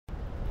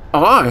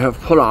I have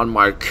put on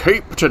my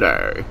cape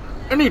today.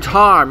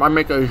 Anytime I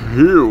make a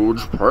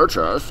huge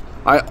purchase,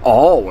 I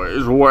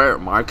always wear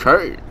my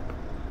cape.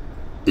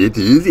 It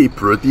is a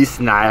pretty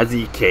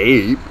snazzy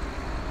cape.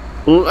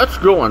 Let's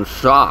go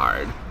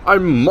inside. I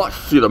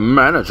must see the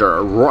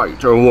manager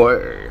right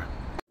away.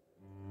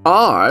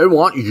 I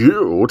want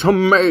you to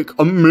make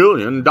 $1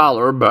 million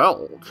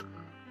belt.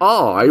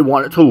 I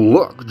want it to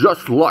look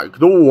just like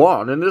the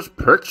one in this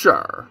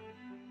picture.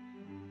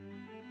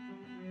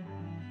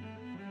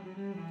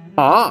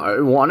 I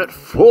want it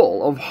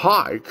full of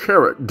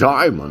high-carat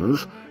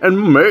diamonds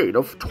and made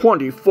of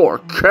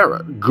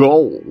 24-karat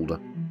gold.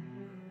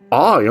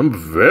 I am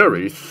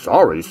very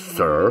sorry,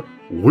 sir.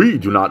 We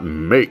do not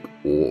make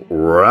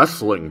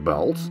wrestling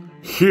belts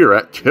here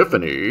at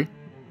Tiffany.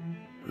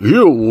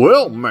 You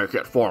will make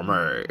it for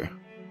me.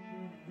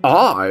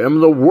 I am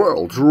the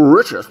world's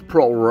richest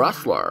pro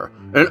wrestler,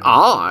 and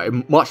I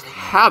must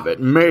have it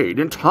made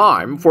in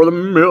time for the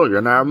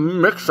Millionaire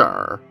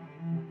Mixer.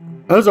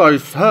 As I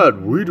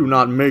said, we do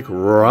not make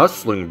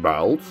wrestling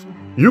belts.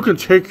 You can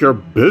take your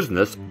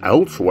business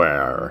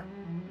elsewhere.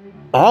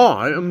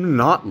 I am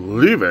not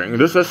leaving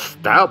this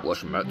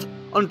establishment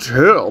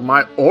until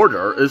my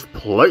order is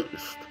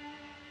placed.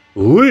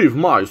 Leave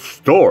my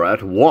store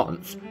at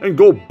once and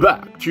go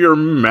back to your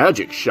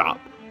magic shop.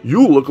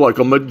 You look like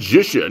a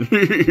magician.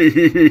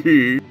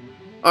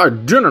 I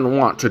didn't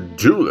want to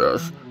do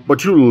this,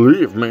 but you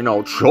leave me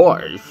no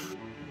choice.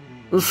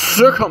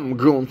 Sick 'em,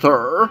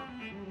 Gunther.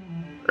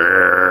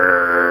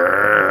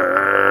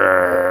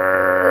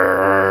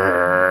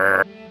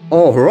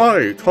 All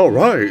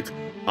right.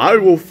 I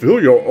will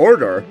fill your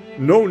order.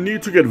 No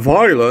need to get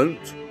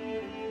violent.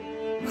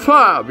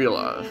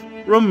 Fabulous.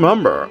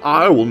 Remember,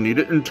 I will need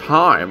it in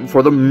time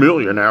for the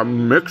Millionaire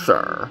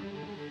Mixer.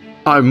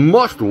 I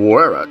must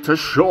wear it to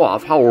show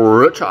off how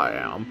rich I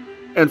am,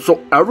 and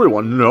so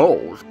everyone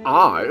knows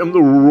I am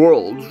the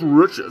world's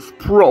richest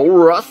pro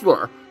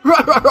wrestler.